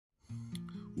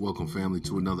Welcome, family,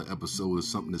 to another episode of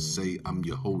Something to Say. I'm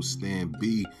your host, Stan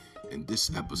B. In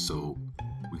this episode,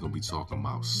 we're going to be talking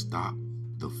about stop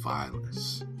the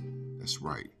violence. That's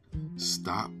right.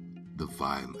 Stop the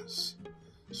violence.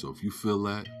 So if you feel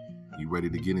that, you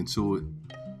ready to get into it,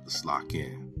 let's lock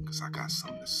in, because I got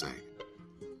something to say.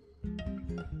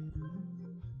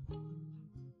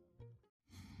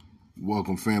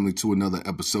 Welcome, family, to another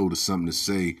episode of Something to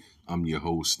Say. I'm your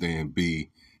host, Stan B.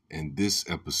 In this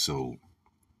episode,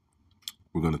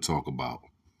 we're going to talk about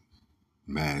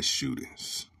mass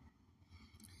shootings.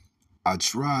 I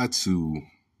try to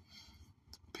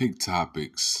pick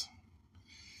topics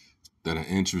that are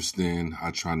interesting.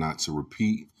 I try not to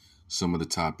repeat some of the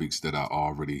topics that I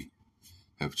already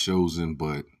have chosen,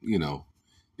 but,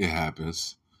 it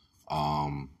happens.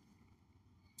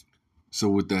 So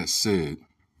with that said,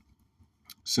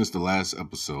 since the last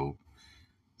episode,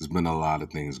 there's been a lot of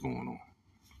things going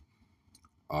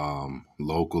on.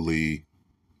 Locally,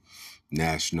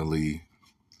 nationally,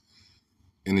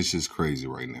 and it's just crazy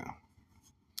right now.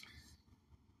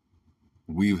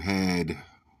 We've had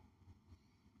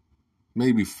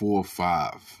maybe 4 or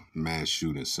 5 mass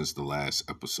shootings since the last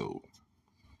episode.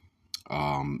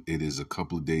 It is a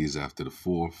couple of days after the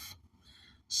 4th,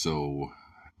 so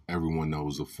everyone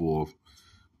knows the 4th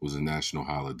was a national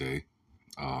holiday.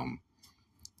 A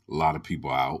lot of people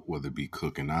out, whether it be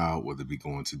cooking out, whether it be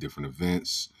going to different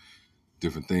events,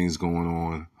 different things going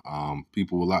on.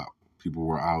 People were out. People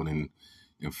were out in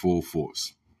full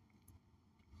force.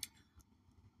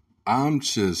 I'm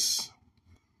trying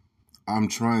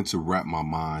to wrap my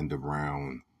mind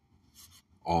around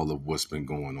all of what's been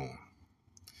going on.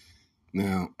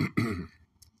 Now,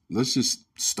 let's just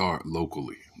start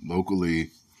locally. Locally,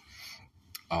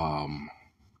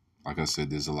 like I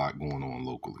said, there's a lot going on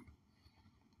locally.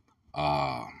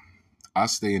 I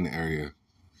stay in the area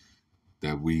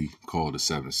that we call the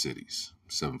 7 cities,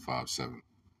 757.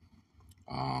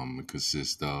 It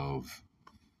consists of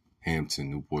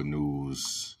Hampton, Newport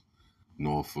News,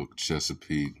 Norfolk,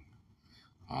 Chesapeake,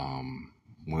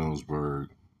 Williamsburg,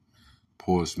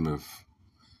 Portsmouth.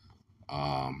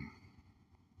 I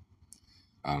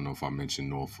don't know if I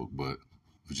mentioned Norfolk, but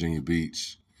Virginia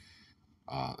Beach.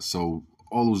 So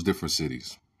all those different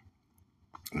cities.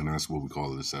 And that's what we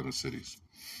call it, the 7 cities.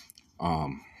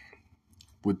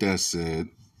 With that said,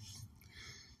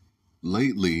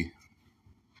 lately,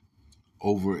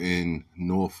 over in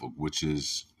Norfolk, which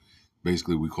is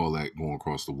basically we call that going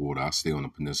across the water. I stay on the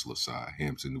peninsula side,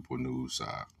 Hampton, Newport News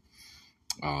side.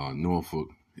 Norfolk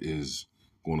is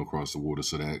going across the water,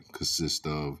 so that consists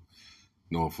of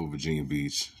Norfolk, Virginia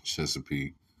Beach,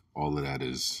 Chesapeake. All of that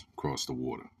is across the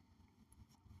water.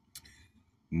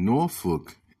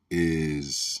 Norfolk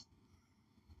is,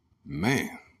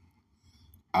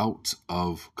 out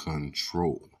of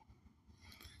control.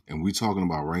 And we're talking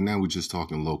about, right now, we're just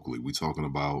talking locally. We're talking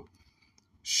about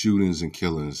shootings and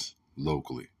killings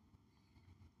locally.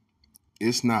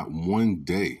 It's not one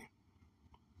day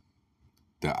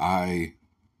that I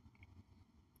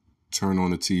turn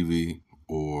on the TV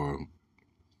or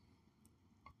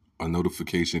a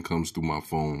notification comes through my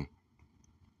phone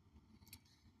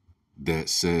that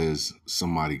says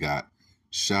somebody got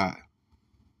shot,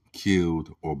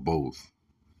 killed, or both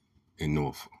in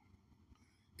Norfolk.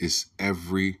 It's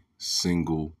every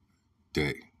single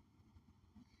day.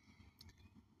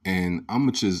 And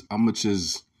I'm just,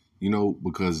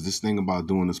 because this thing about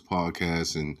doing this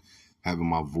podcast and having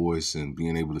my voice and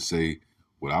being able to say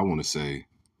what I want to say,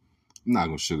 I'm not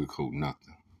going to sugarcoat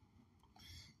nothing.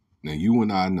 Now, you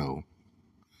and I know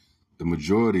the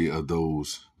majority of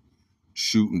those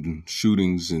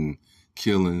shootings and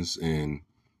killings and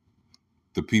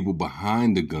the people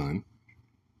behind the gun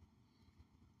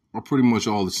are pretty much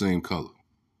all the same color.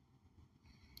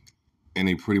 And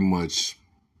they pretty much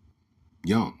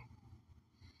young.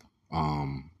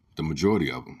 The majority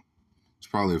of them.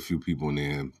 There's probably a few people in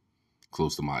there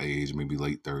close to my age, maybe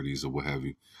late 30s or what have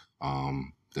you.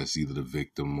 That's either the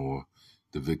victim or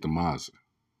the victimizer.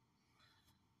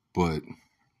 But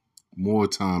more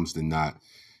times than not,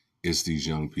 it's these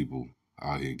young people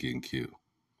out here getting killed.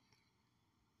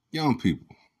 Young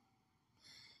people.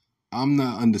 I'm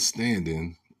not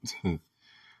understanding.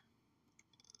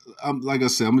 Like I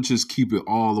said, I'm going to just keep it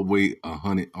all the way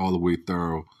 100, all the way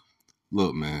thorough.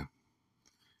 Look, man,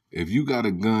 if you got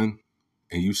a gun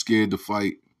and you scared to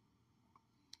fight,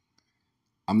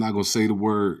 I'm not going to say the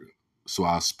word, so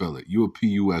I'll spell it. You're a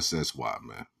P-U-S-S-Y,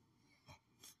 man.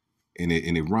 And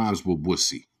it rhymes with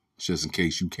wussy, just in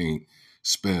case you can't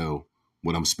spell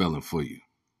what I'm spelling for you.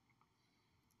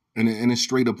 And it's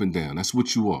straight up and down. That's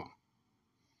what you are.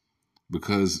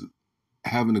 Because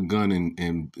having a gun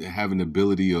and having the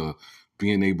ability of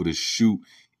being able to shoot,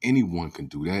 anyone can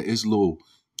do that. It's little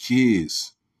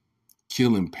kids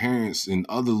killing parents and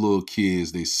other little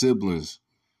kids, their siblings,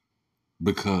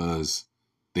 because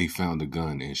they found a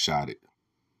gun and shot it,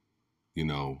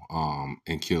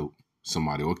 and killed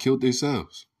somebody or killed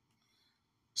themselves.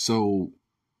 So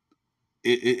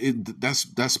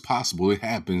that's possible. It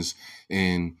happens,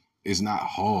 and it's not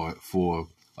hard for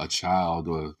a child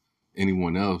or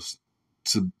anyone else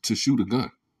to shoot a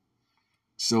gun.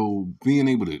 So being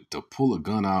able to pull a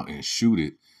gun out and shoot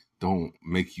it don't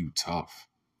make you tough,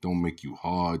 don't make you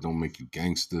hard, don't make you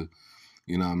gangster.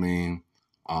 You know what I mean?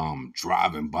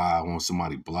 Driving by on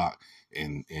somebody's block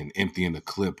and emptying a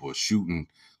clip or shooting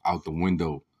out the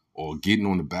window or getting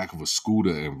on the back of a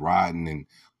scooter and riding and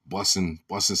busting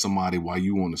somebody while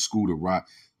you on the scooter ride.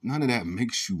 None of that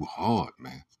makes you hard,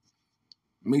 man.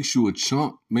 Makes you a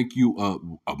chump, make you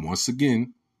once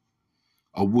again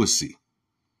a wussy.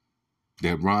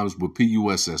 That rhymes with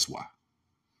Pussy.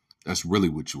 That's really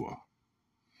what you are.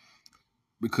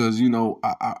 Because,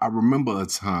 I remember a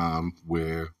time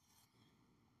where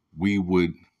we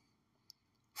would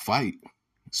fight,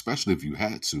 especially if you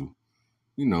had to.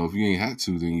 If you ain't had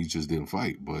to, then you just didn't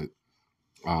fight. But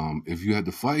if you had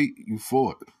to fight, you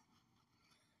fought.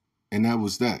 And that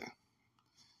was that.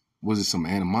 Was it some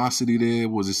animosity there?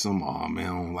 Was it some, oh man, I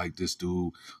don't like this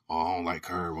dude, or I don't like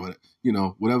her, what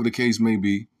whatever the case may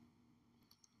be.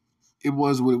 It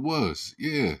was what it was.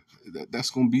 Yeah,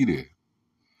 that's going to be there.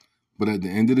 But at the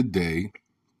end of the day,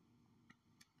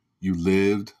 you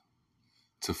lived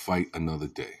to fight another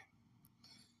day.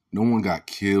 No one got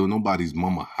killed. Nobody's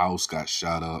mama house got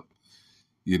shot up.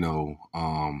 None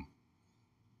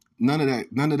of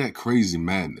that crazy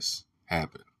madness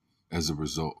happened as a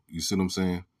result. You see what I'm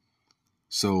saying?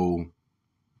 So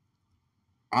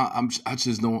I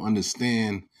just don't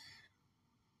understand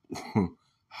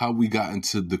how we got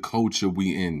into the culture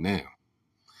we in now.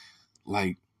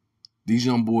 Like, these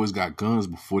young boys got guns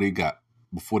before they got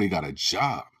a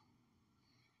job,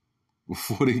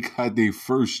 before they got their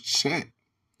first check.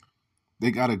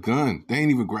 They got a gun. They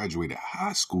ain't even graduated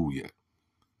high school yet.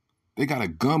 They got a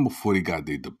gun before they got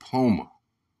their diploma.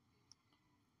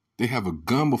 They have a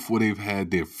gun before they've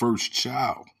had their first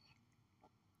child.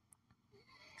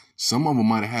 Some of them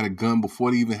might have had a gun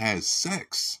before they even had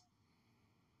sex.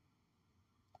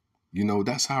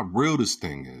 That's how real this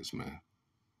thing is, man.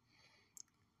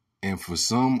 And for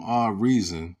some odd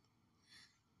reason,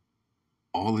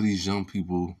 all of these young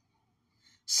people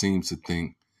seem to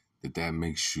think that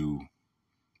makes you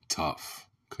tough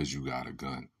because you got a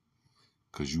gun,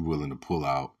 because you're willing to pull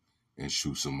out and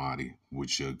shoot somebody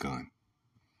with your gun.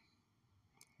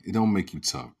 It don't make you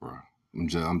tough, bro.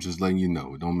 I'm just letting you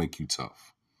know, it don't make you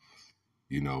tough.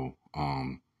 You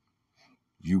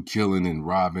killing and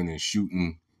robbing and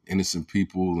shooting innocent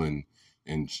people and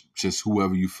just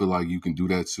whoever you feel like you can do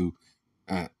that to,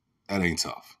 that ain't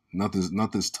tough.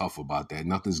 Nothing's tough about that.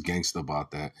 Nothing's gangster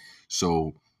about that.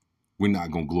 So we're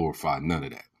not gonna glorify none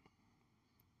of that.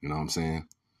 You know what I'm saying?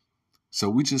 So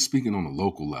we just speaking on a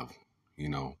local level.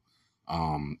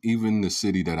 Even the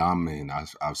city that I'm in,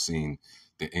 I've seen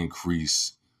the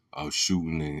increase of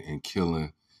shooting and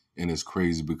killing, and it's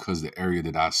crazy because the area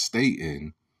that I stay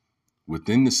in,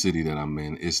 within the city that I'm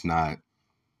in, it's not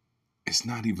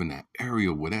even that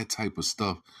area where that type of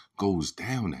stuff goes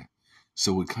down at.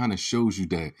 So it kind of shows you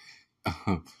that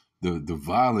the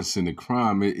violence and the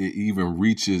crime, it even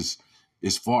reaches,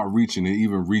 it's far reaching. It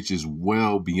even reaches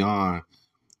well beyond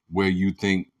where you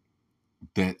think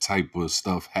that type of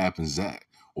stuff happens at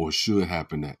or should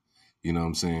happen at. You know what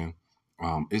I'm saying?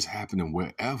 It's happening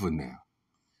wherever now.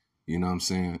 You know what I'm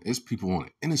saying? It's people on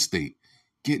the interstate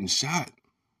getting shot.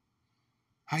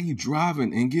 How you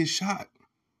driving and get shot?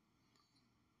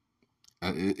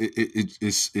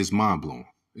 It's mind blowing.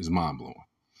 It's mind blowing.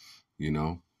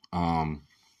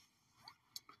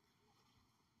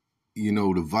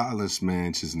 The violence,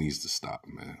 man, just needs to stop,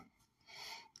 man.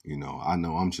 I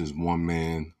know I'm just one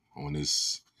man on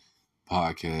this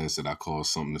podcast that I call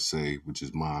Something to Say, which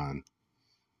is mine,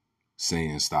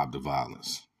 saying stop the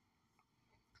violence.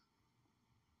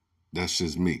 That's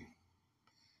just me.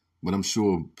 But I'm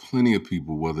sure plenty of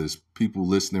people, whether it's people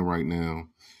listening right now,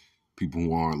 people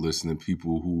who aren't listening,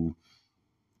 people who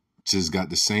just got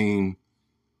the same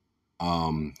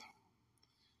mind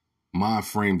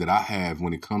frame that I have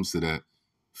when it comes to that,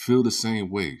 feel the same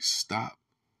way. Stop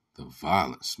the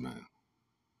violence, man.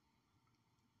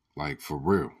 Like, for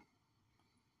real.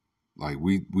 Like,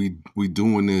 we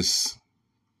doing this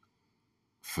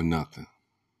for nothing.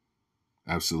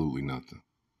 Absolutely nothing.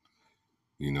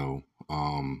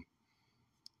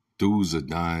 Dudes are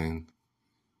dying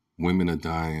Women are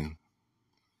dying.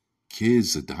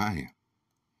 Kids are dying.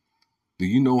 Do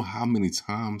you know how many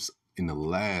times in the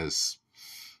last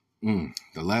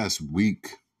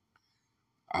week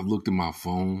I've looked at my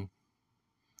phone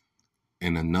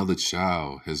and another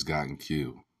child has gotten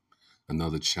killed?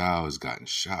 Another child has gotten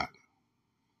shot.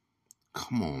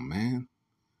 Come on, man.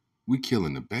 We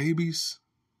killing the babies.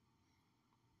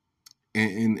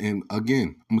 And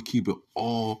again, I'm going to keep it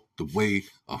all the way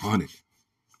 100.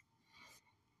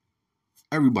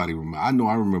 Everybody remember.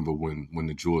 I remember when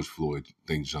the George Floyd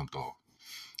thing jumped off.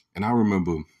 And I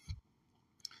remember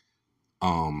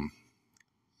I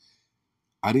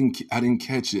didn't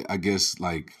catch it, I guess,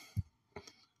 like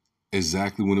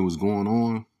exactly when it was going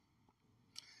on.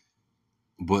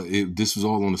 But this was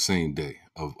all on the same day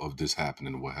of this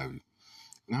happening or what have you.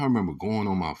 And I remember going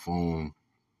on my phone,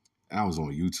 and I was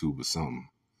on YouTube or something,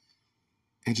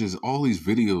 and just all these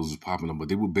videos was popping up, but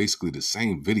they were basically the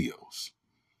same videos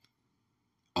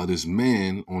of this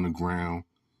man on the ground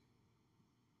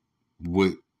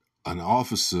with an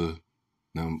officer,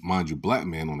 now mind you, black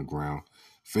man on the ground,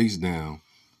 face down,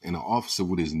 and an officer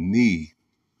with his knee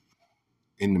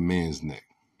in the man's neck.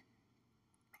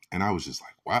 And I was just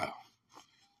like, wow,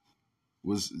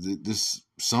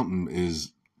 something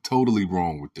is totally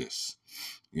wrong with this.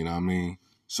 You know what I mean?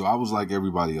 So I was like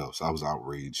everybody else. I was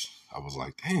outraged. I was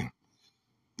like, damn,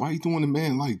 why you doing a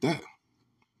man like that?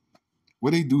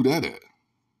 Where they do that at?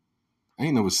 I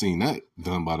ain't never seen that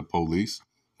done by the police.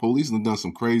 Police have done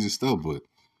some crazy stuff, but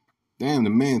damn,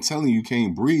 the man telling you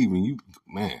can't breathe and you,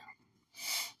 man.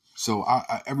 So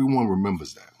everyone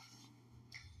remembers that.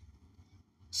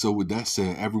 So with that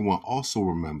said, everyone also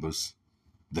remembers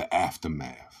the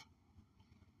aftermath.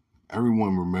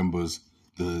 Everyone remembers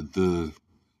the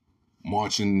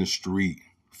marching in the street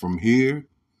from here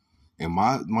in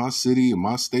my city, in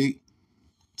my state,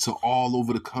 to all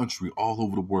over the country, all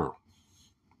over the world.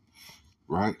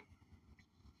 Right?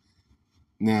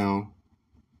 Now,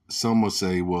 some will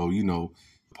say, well,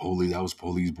 that was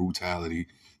police brutality.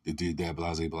 They did that,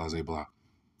 blah, blah, blah, blah.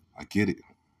 I get it.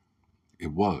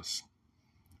 It was,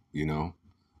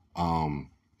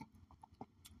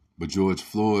 But George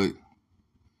Floyd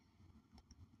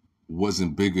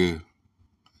wasn't bigger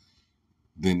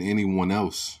than anyone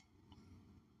else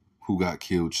who got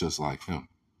killed just like him.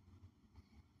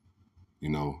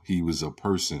 He was a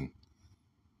person,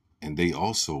 and they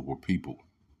also were people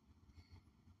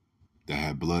that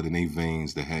had blood in their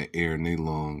veins, that had air in their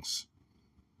lungs,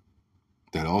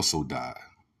 that also died.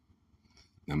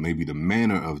 Now, maybe the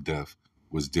manner of death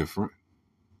was different,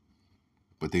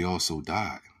 but they also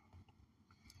died.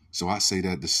 So I say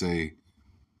that to say,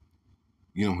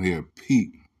 you don't hear a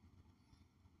peep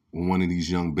when one of these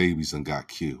young babies done got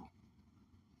killed.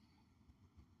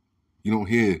 You don't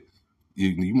hear,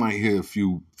 you might hear a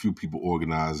few people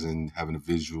organizing, having a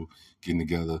visual, getting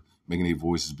together, making their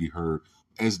voices be heard,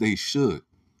 as they should,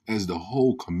 as the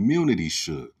whole community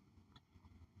should.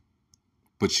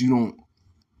 But you don't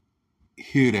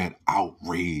hear that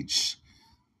outrage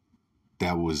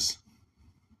that was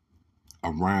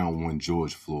around when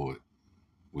George Floyd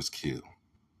was killed.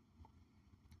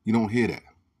 You don't hear that.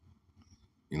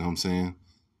 You know what I'm saying?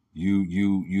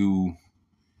 You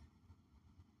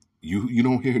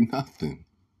don't hear nothing.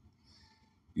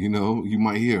 You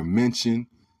might hear a mention.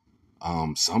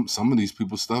 Some of these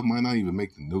people's stuff might not even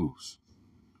make the news.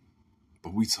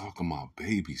 But we talking about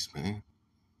babies, man.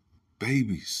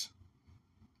 Babies.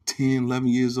 10, 11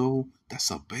 years old, that's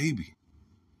a baby.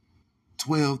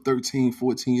 12, 13,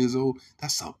 14 years old,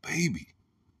 that's a baby.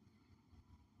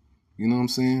 You know what I'm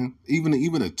saying? Even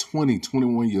a 20,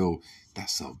 21-year-old,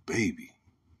 that's a baby.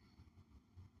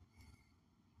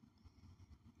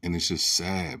 And it's just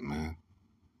sad, man.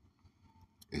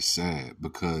 It's sad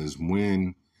because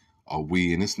when are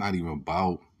we, and it's not even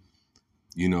about,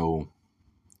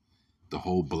 the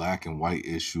whole black and white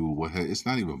issue. It's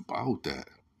not even about that.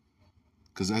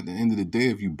 Because at the end of the day,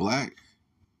 if you black,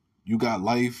 you got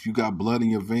life, you got blood in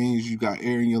your veins, you got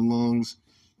air in your lungs,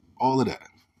 all of that.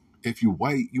 If you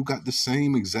white, you got the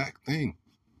same exact thing.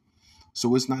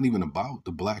 So it's not even about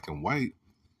the black and white.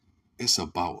 It's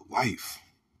about life.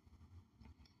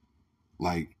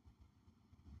 Like,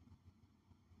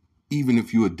 even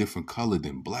if you're a different color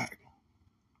than black,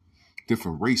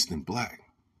 different race than black,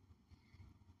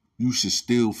 you should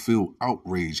still feel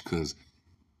outraged because,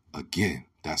 again,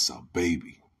 that's a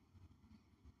baby.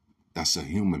 That's a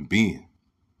human being.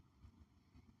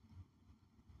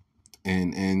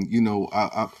 And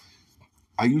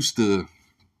I used to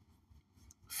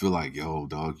feel like, yo,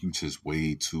 dog, you just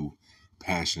way too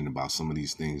passionate about some of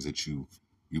these things that you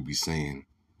be saying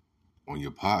on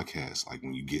your podcast. Like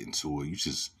when you get into it, you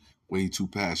just way too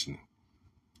passionate.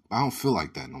 I don't feel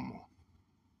like that no more.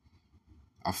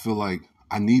 I feel like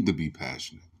I need to be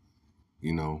passionate.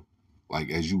 You know,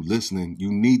 like as you listening,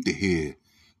 you need to hear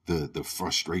the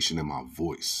frustration in my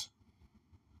voice.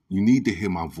 You need to hear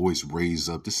my voice raise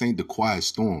up. This ain't the quiet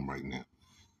storm right now.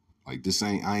 Like this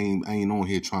ain't I ain't on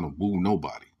here trying to woo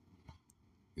nobody.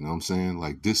 You know what I'm saying?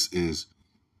 Like this is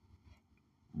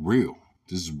real.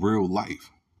 This is real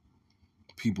life.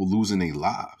 People losing their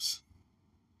lives.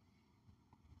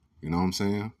 You know what I'm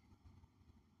saying?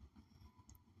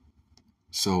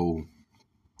 So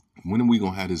when are we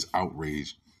gonna have this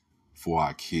outrage for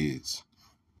our kids,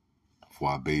 for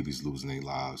our babies losing their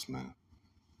lives, man?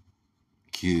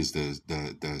 Kids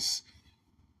that's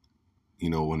you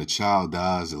know, when a child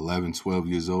dies at 11, 12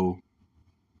 years old,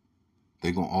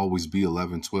 they're gonna always be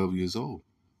 11, 12 years old.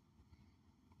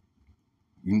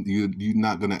 You're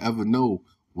not gonna ever know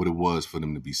what it was for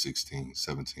them to be 16,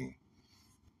 17,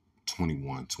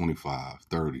 21, 25,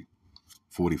 30,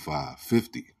 45,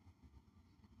 50.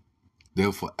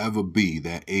 They'll forever be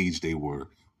that age they were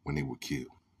when they were killed.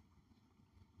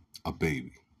 A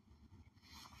baby.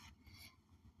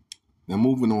 Now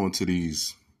moving on to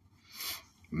these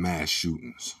mass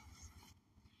shootings.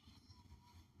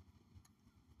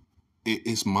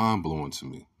 It's mind-blowing to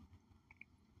me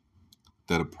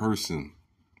that a person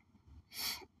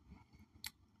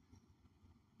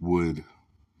would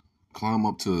climb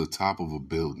up to the top of a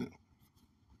building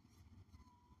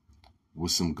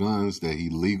with some guns that he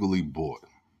legally bought,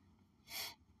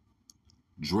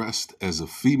 dressed as a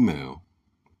female,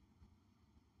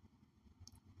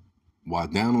 while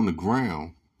down on the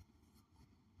ground,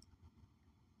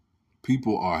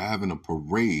 people are having a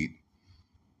parade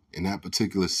in that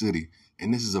particular city.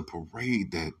 And this is a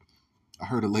parade that I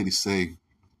heard a lady say,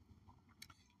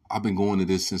 I've been going to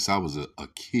this since I was a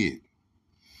kid,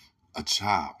 a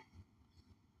child.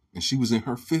 And she was in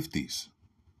her 50s.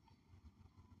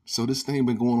 So this thing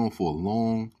been going on for a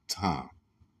long time.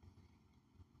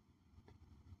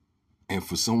 And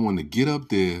for someone to get up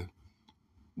there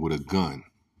with a gun,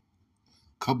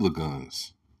 couple of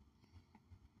guns,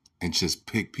 and just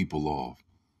pick people off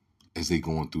as they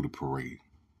going through the parade.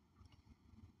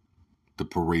 The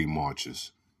parade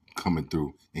marchers coming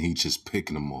through, and he just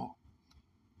picking them off.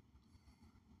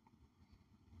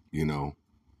 You know,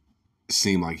 it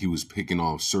seemed like he was picking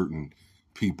off certain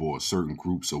people or certain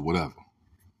groups or whatever.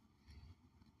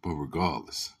 But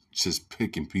regardless, just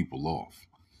picking people off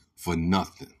for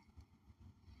nothing.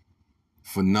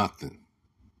 For nothing.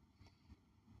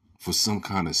 For some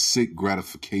kind of sick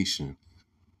gratification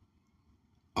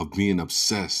of being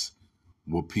obsessed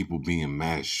with people being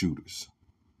mass shooters.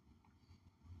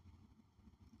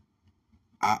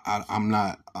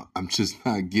 I'm just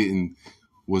not getting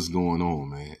what's going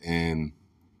on, man. And,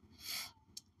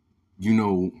 you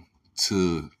know,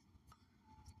 to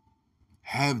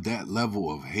have that level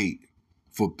of hate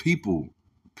for people,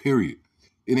 period.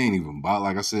 It ain't even about,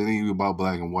 like I said, it ain't even about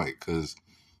black and white, because,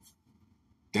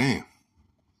 damn,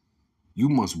 you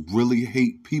must really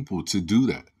hate people to do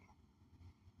that.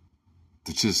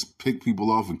 To just pick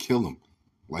people off and kill them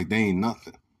like they ain't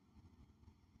nothing.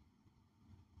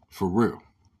 For real.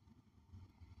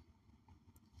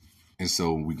 And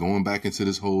so we going back into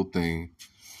this whole thing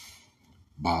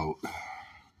about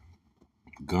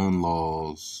gun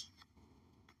laws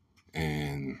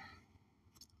and,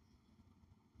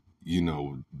 you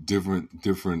know, different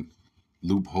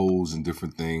loopholes and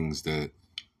different things that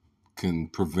can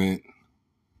prevent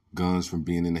guns from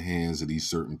being in the hands of these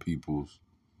certain peoples.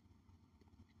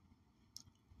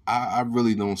 I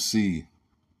really don't see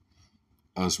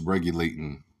us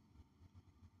regulating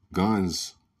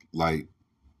guns like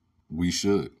we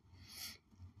should,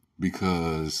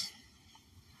 because,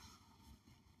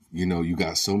 you know, you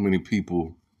got so many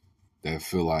people that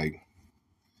feel like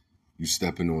you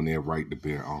stepping on their right to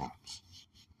bear arms.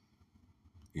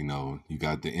 You know, you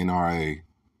got the NRA.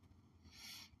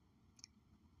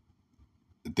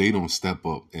 They don't step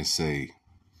up and say,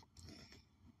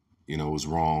 you know, it's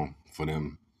wrong for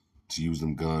them to use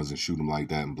them guns and shoot them like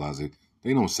that and blah, blah.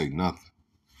 They don't say nothing.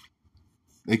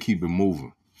 They keep it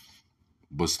moving.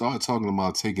 But start talking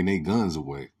about taking their guns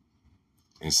away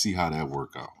and see how that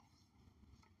work out.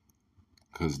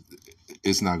 Because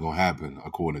it's not going to happen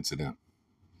according to them.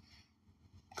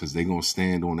 Because they're going to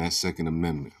stand on that Second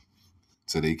Amendment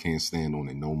till they can't stand on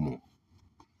it no more.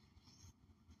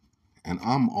 And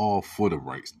I'm all for the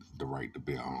right to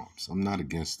bear arms. I'm not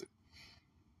against it.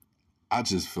 I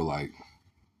just feel like,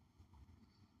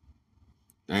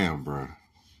 damn, bro.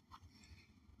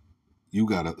 You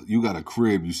got a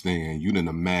crib you stay in. You done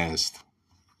amassed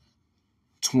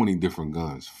 20 different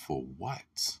guns. For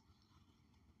what?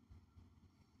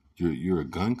 You're a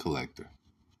gun collector.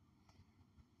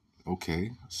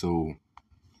 Okay, so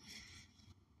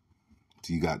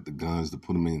you got the guns to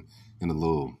put them in a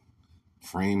little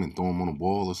frame and throw them on a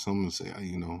wall or something and say,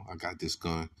 hey, I got this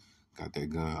gun, got that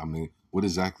gun. I mean, what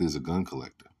exactly is a gun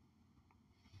collector?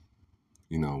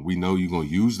 We know you're going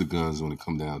to use the guns when it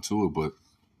come down to it, but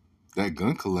that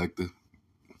gun collector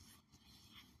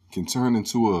can turn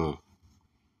into a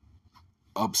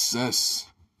obsessed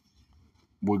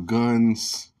with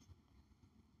guns,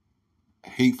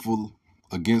 hateful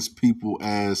against people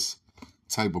as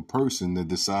type of person that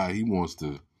decide he wants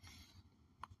to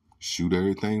shoot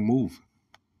everything moving.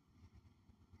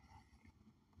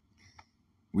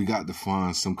 We got to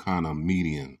find some kind of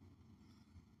medium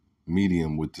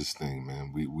with this thing,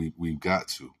 man. We've got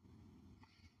to,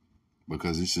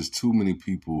 because it's just too many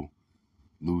people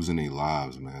losing their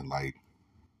lives, man. Like,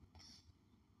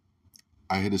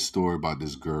 I heard a story about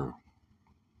this girl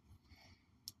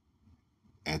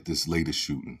at this latest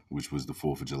shooting, which was the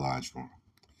 4th of July drawing.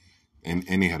 And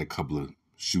they had a couple of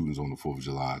shootings on the 4th of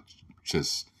July,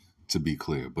 just to be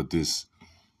clear. But this,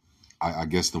 I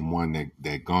guess the one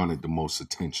that garnered the most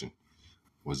attention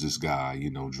was this guy,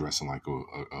 dressing like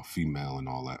a female and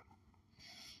all that.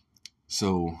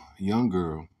 So, young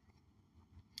girl,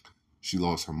 she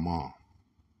lost her mom.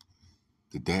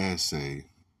 The dad say,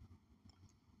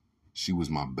 she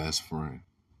was my best friend.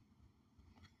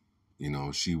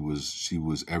 She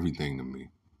was everything to me.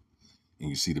 And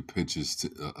you see the pictures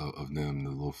of them, the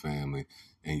little family,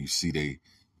 and you see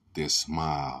their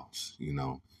smiles,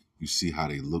 You see how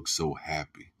they look so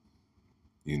happy,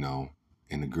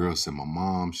 And the girl said, my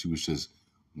mom, she was just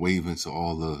waving to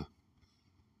all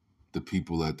the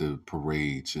people at the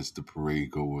parade, just the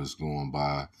parade goers going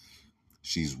by.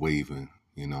 She's waving,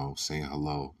 saying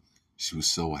hello. She was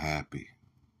so happy.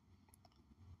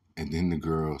 And then the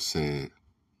girl said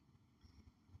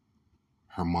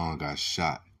her mom got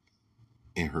shot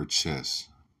in her chest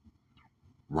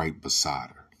right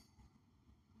beside her.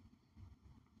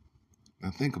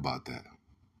 Now think about that.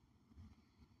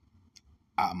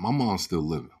 My mom's still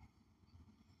living.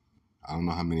 I don't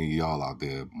know how many of y'all out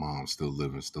there, mom's still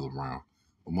living, still around.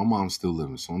 But my mom's still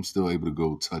living, so I'm still able to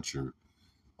go touch her,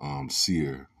 see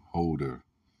her, hold her,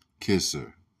 kiss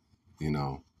her,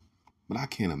 But I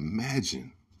can't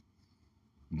imagine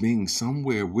being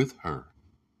somewhere with her.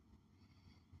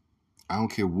 I don't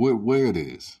care where it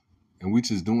is. And we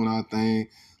just doing our thing,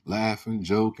 laughing,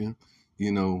 joking,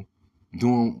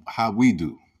 doing how we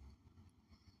do.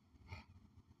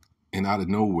 And out of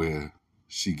nowhere,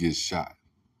 she gets shot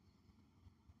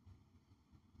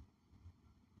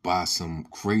by some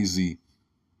crazy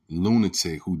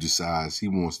lunatic who decides he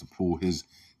wants to pull his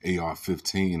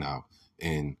AR-15 out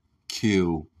and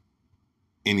kill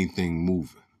anything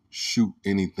moving, shoot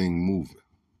anything moving.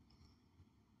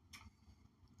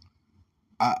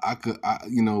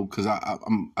 Because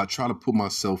I try to put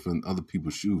myself in other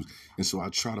people's shoes, and so I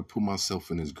try to put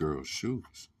myself in this girl's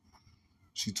shoes.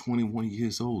 She's 21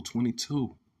 years old,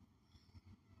 22.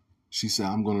 She said,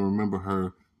 I'm going to remember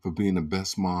her for being the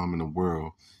best mom in the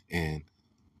world, and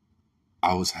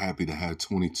I was happy to have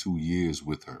 22 years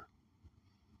with her.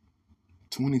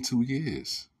 22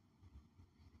 years.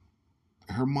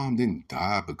 Her mom didn't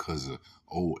die because of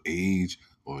old age,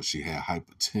 or she had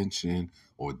hypertension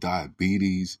or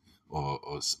diabetes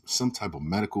or some type of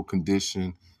medical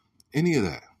condition, any of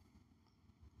that.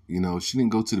 She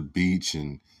didn't go to the beach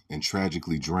and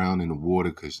tragically drown in the water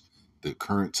because the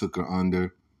current took her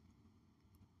under.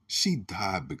 She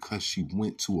died because she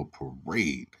went to a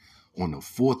parade on the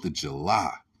 4th of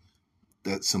July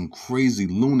that some crazy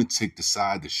lunatic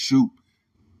decided to shoot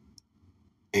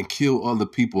and kill other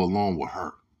people along with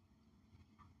her.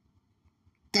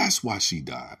 That's why she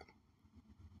died.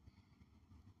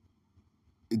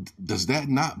 Does that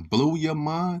not blow your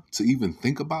mind to even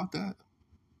think about that?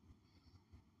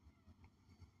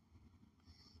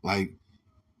 Like,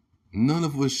 none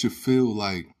of us should feel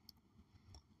like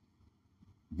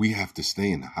we have to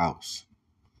stay in the house.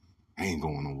 I ain't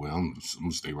going nowhere. I'm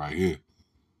going to stay right here.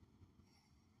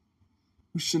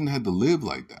 We shouldn't have to live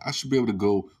like that. I should be able to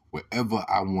go wherever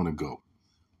I want to go.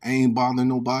 I ain't bothering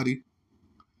nobody.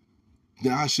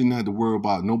 Then I shouldn't have to worry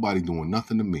about nobody doing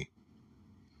nothing to me.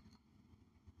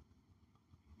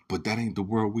 But that ain't the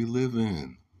world we live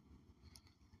in.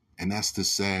 And that's the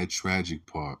sad, tragic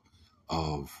part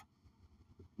of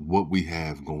what we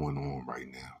have going on right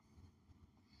now.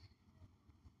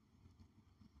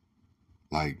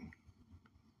 Like,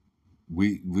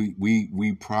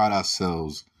 we pride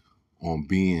ourselves on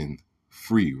being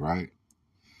free, right?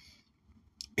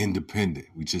 Independent.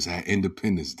 We just had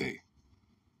Independence Day,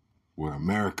 where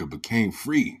America became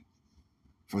free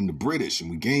from the British,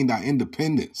 and we gained our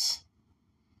independence.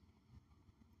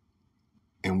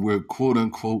 And we're, quote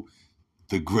unquote,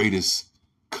 the greatest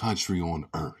country on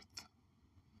earth.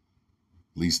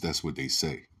 At least that's what they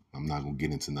say. I'm not going to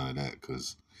get into none of that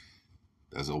because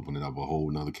that's opening up a whole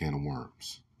nother can of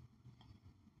worms.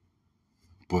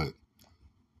 But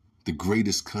the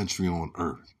greatest country on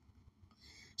earth.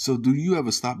 So do you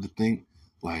ever stop to think,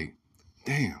 like,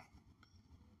 damn,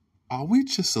 are we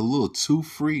just a little too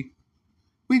free?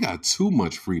 We got too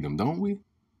much freedom, don't we?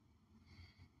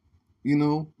 You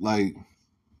know, like,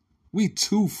 we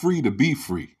too free to be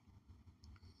free.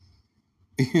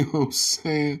 You know what I'm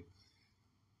saying?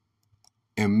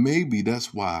 And maybe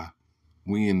that's why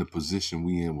we in the position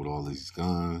we in with all these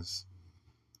guns,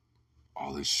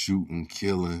 all this shooting,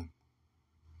 killing,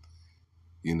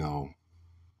 you know.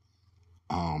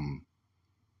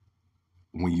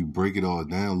 When you break it all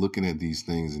down, looking at these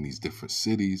things in these different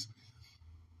cities,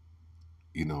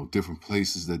 you know, different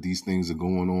places that these things are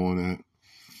going on at,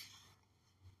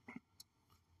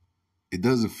 it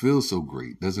doesn't feel so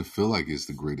great. It doesn't feel like it's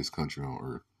the greatest country on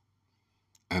earth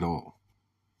at all.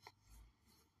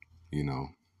 You know,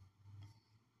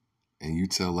 and you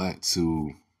tell that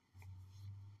to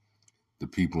the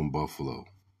people in Buffalo.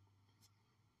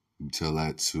 You tell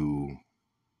that to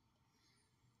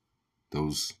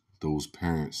those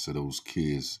parents of those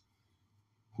kids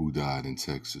who died in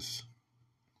Texas.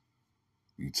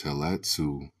 You tell that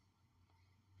to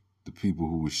the people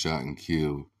who were shot and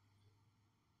killed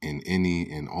in any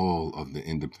and all of the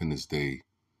Independence Day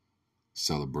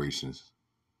celebrations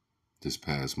this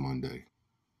past Monday.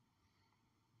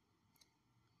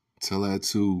 Tell that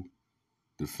to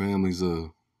the families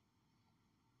of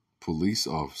police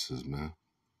officers, man,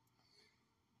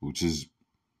 who just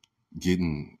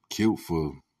getting killed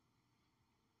for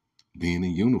being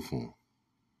in uniform.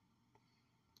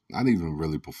 Not even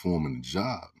really performing the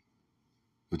job,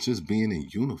 but just being in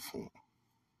uniform.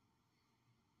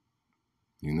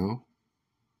 You know?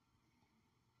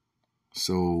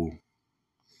 So,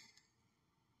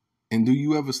 and do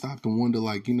you ever stop to wonder,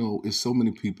 like, you know, it's so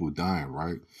many people dying,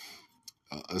 right?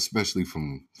 Especially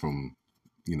from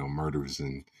you know, murders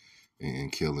and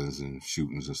killings and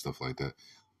shootings and stuff like that.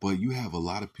 But you have a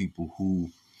lot of people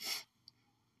who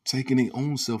taking their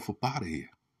own self up out of here.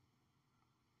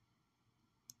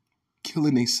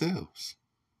 Killing themselves.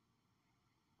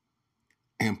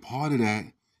 And part of that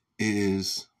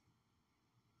is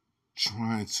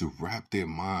trying to wrap their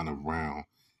mind around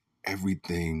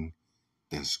everything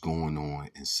that's going on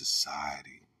in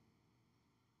society.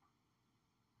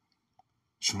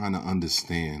 Trying to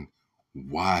understand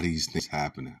why these things are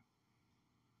happening.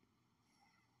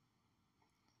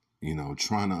 You know,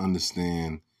 trying to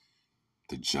understand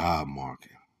the job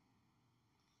market.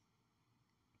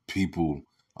 People,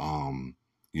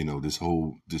 you know, this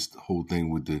whole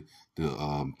thing with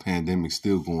the pandemic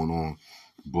still going on,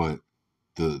 but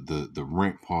the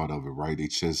rent part of it, right? They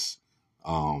just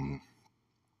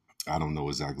I don't know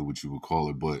exactly what you would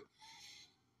call it, but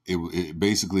it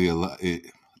basically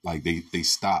like they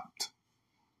stopped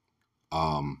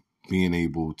being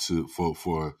able to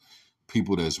for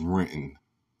people that's renting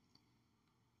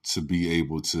to be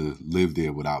able to live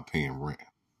there without paying rent.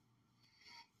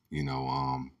 You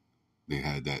know, they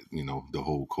had that, you know, the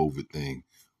whole COVID thing,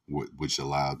 which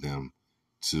allowed them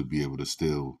to be able to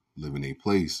still live in a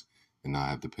place and not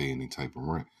have to pay any type of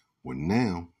rent. Well,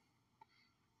 now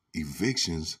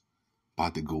evictions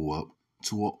about to go up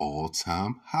to an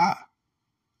all-time high.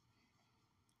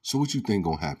 So what you think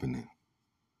gonna happen then?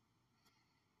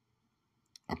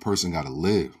 A person gotta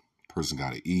live. A person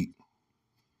gotta eat.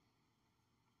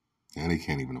 And they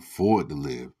can't even afford to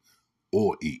live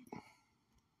or eat.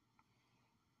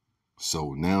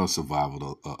 So now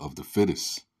survival of the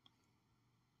fittest.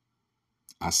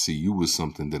 I see you as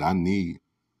something that I need,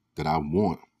 that I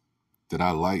want, that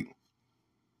I like,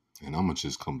 and I'm going to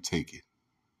just come take it.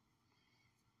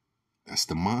 That's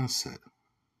the mindset.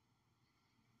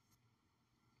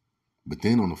 But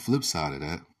then on the flip side of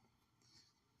that,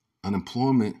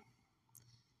 unemployment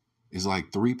is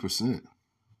like 3%.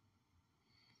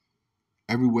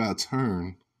 Everywhere I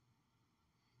turn,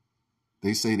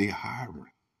 they say they're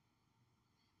hiring.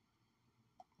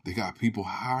 They got people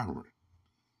hiring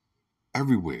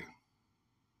everywhere.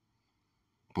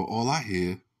 But all I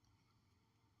hear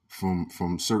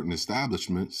from certain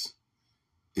establishments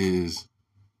is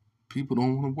people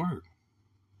don't want to work.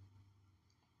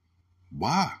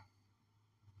 Why?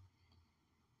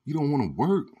 You don't want to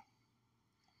work.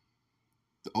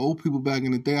 The old people back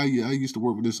in the day, I used to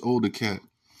work with this older cat.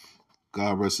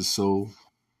 God rest his soul.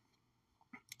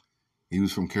 He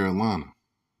was from Carolina,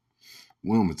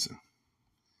 Wilmington.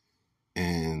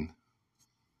 And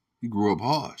he grew up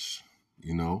harsh,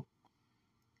 you know,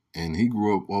 and he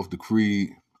grew up off the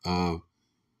creed of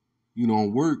you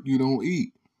don't work, you don't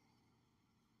eat.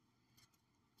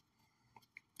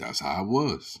 That's how it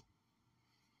was.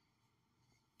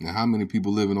 Now, how many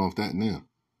people living off that now?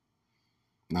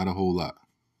 Not a whole lot.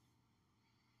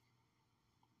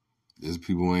 There's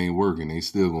people who ain't working, they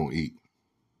still gonna eat.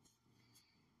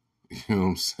 You know what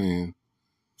I'm saying?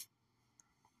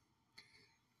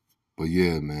 But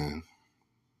yeah, man,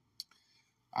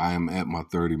 I am at my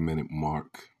 30-minute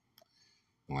mark.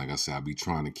 Like I said, I be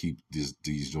trying to keep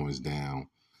these joints down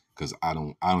because I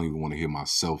don't even want to hear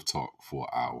myself talk for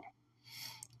an hour.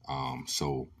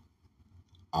 So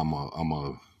I'm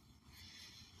a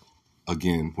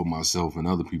again put myself in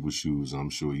other people's shoes. I'm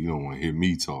sure you don't want to hear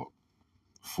me talk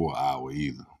for an hour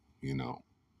either, you know.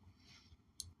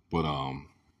 But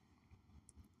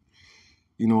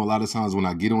you know, a lot of times when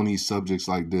I get on these subjects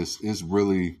like this, it's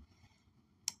really,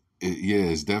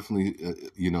 it's definitely,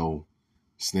 you know,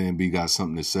 Stan B got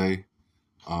something to say,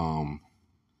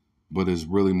 but it's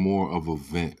really more of a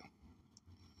vent.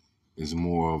 It's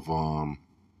more of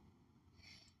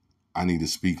I need to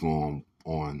speak on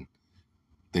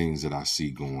things that I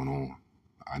see going on.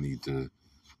 I need to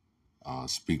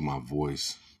speak my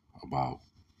voice about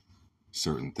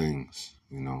certain things,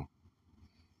 you know.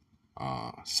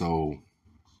 So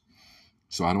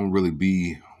I don't really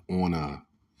be on a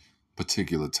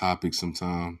particular topic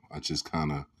sometimes. I just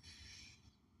kind of,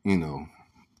 you know,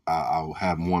 I'll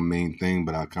have one main thing,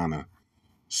 but I kind of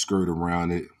skirt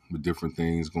around it with different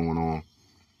things going on.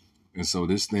 And so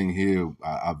this thing here,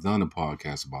 I've done a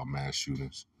podcast about mass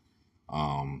shootings.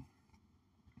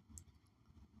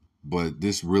 But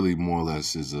this really more or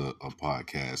less is a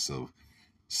podcast of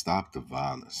stop the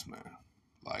violence, man.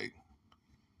 Like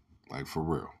for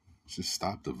real. Just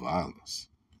stop the violence.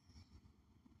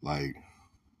 Like,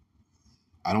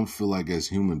 I don't feel like as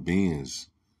human beings,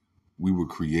 we were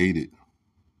created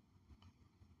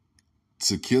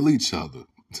to kill each other.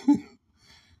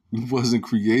 We wasn't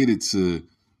created to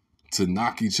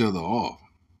knock each other off.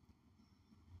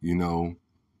 You know,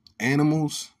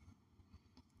 animals,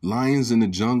 lions in the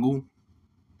jungle,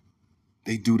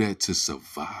 they do that to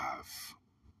survive.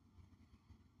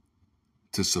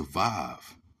 To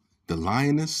survive. The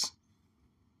lioness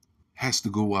has to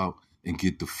go out and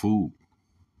get the food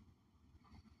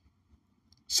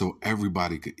so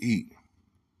everybody could eat.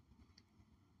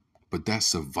 But that's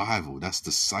survival. That's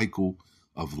the cycle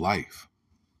of life.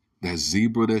 That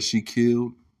zebra that she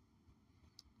killed,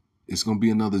 it's going to be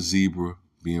another zebra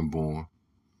being born.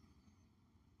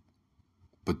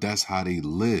 But that's how they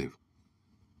live.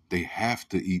 They have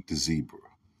to eat the zebra.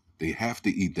 They have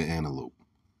to eat the antelope.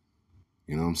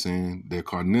 You know what I'm saying? They're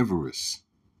carnivorous.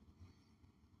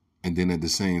 And then at the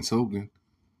same token,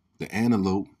 the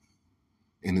antelope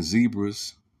and the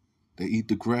zebras, they eat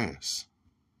the grass.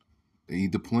 They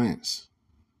eat the plants.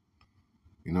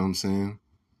 You know what I'm saying?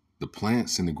 The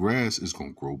plants and the grass is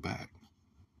going to grow back.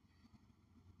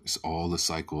 It's all a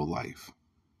cycle of life.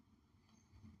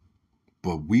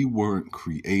 But we weren't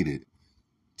created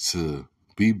to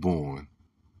be born,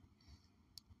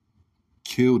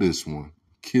 kill this one,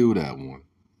 kill that one.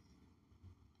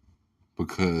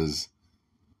 Because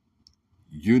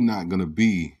you're not going to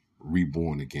be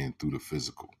reborn again through the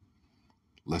physical.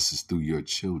 Unless it's through your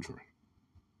children,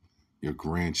 your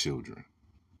grandchildren.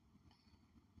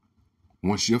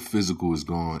 Once your physical is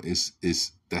gone, it's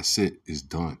that's it. It's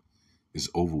done. It's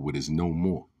over with. It's no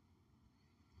more.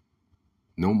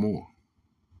 No more.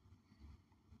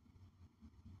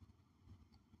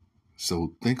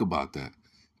 So think about that.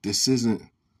 This isn't,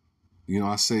 you know,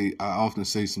 I often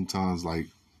say sometimes, like,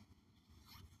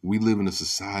 we live in a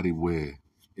society where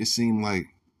it seems like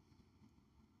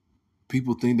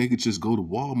people think they could just go to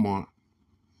Walmart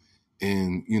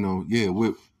and, you know,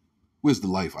 where's the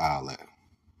life aisle at?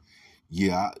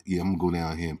 I'm gonna go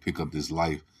down here and pick up this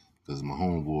life because my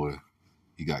homeboy,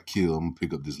 he got killed. I'm gonna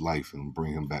pick up this life and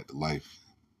bring him back to life.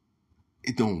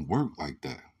 It don't work like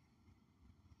that.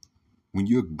 When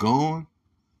you're gone,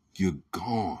 you're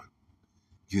gone.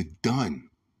 You're done.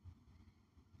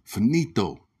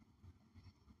 Finito.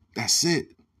 That's it.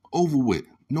 Over with.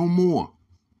 No more.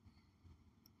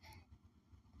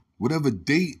 Whatever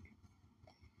date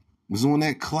was on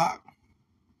that clock,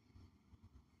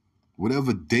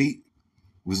 whatever date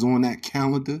was on that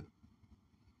calendar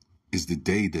is the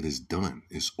day that is done.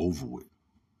 It's over with.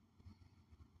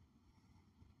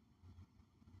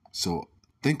 So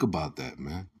think about that,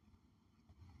 man.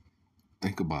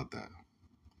 Think about that.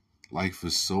 Life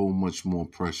is so much more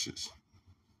precious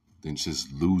than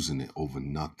just losing it over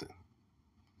nothing.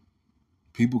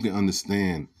 People can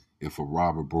understand if a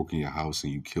robber broke in your house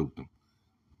and you killed them.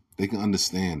 They can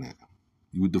understand that.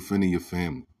 You were defending your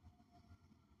family.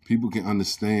 People can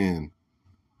understand,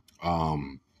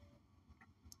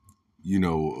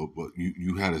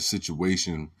 you had a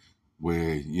situation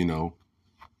where,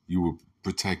 you were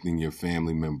protecting your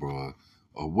family member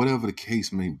or whatever the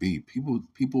case may be. People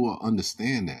will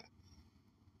understand that.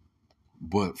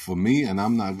 But for me, and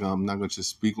I'm not gonna just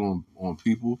speak on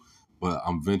people, but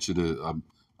I'm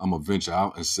gonna venture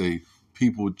out and say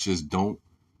people just don't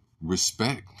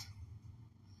respect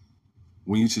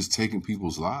when you're just taking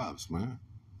people's lives, man.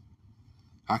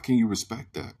 How can you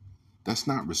respect that? That's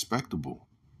not respectable.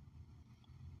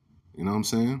 You know what I'm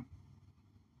saying?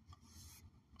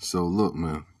 So look,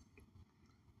 man,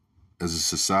 as a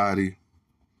society,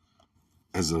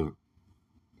 as a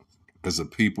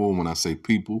people, when I say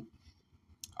people,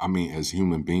 I mean as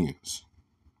human beings,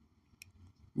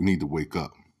 we need to wake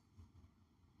up.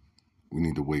 We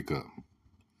need to wake up.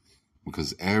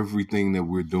 Because everything that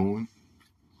we're doing,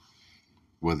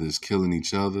 whether it's killing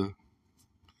each other,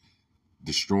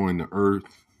 destroying the earth,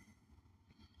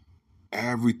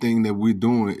 everything that we're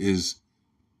doing is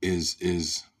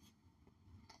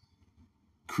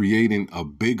creating a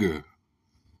bigger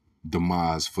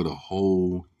demise for the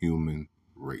whole human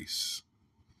race.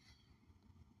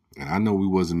 And I know we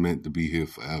wasn't meant to be here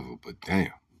forever, but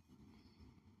damn.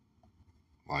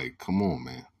 Like, come on,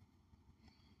 man.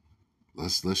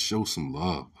 Let's show some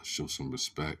love. Let's show some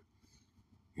respect.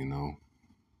 You know?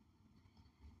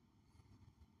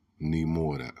 Need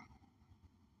more of that.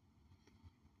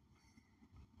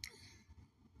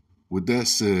 With that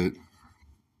said,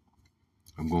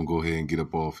 I'm going to go ahead and get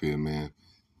up off here, man.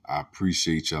 I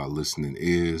appreciate y'all listening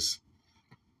ears.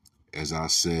 As I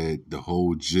said, the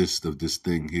whole gist of this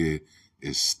thing here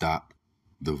is stop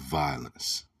the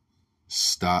violence.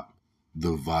 Stop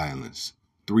the violence.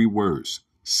 3 words.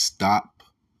 Stop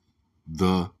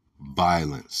the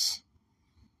violence.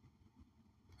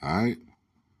 All right?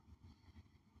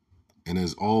 And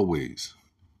as always,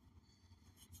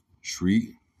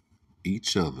 treat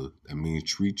each other, that means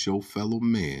treat your fellow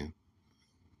man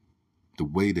the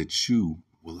way that you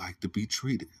would like to be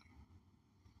treated.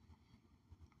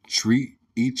 Treat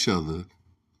each other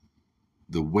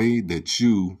the way that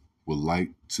you would like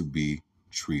to be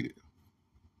treated.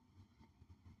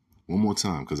 One more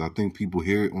time, because I think people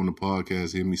hear it on the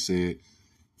podcast, hear me say it,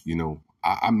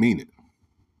 I mean it.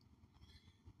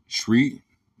 Treat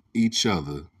each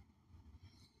other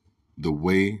the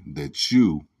way that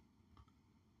you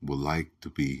would like to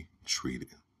be treated.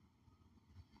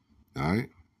 All right?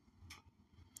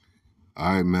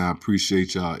 All right, man. I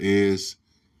appreciate y'all ears.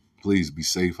 Please be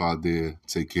safe out there.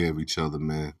 Take care of each other,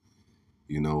 man.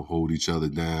 Hold each other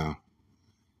down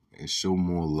and show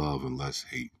more love and less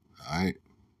hate. All right?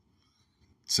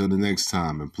 Till the next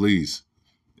time. And please,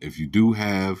 if you do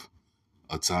have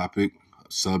a topic,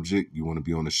 a subject, you want to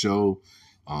be on the show,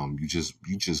 you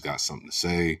just got something to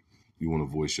say, you want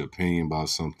to voice your opinion about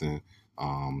something,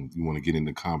 you want to get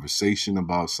into conversation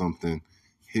about something,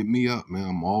 hit me up, man.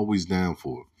 I'm always down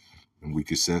for it. And we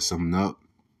can set something up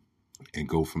and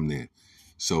go from there.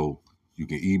 So you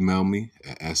can email me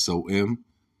at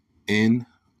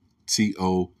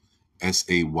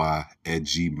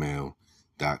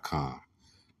somntosay@gmail.com.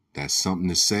 That's something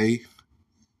to say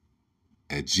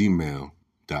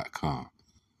 @gmail.com.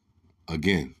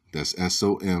 Again, that's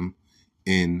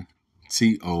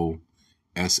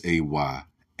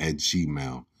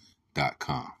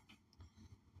somntosay@gmail.com.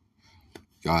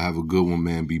 Y'all have a good one,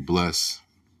 man. Be blessed.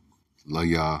 Love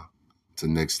y'all. Till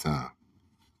next time.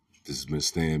 This has been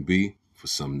Stan B for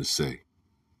Something to Say.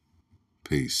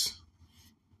 Peace.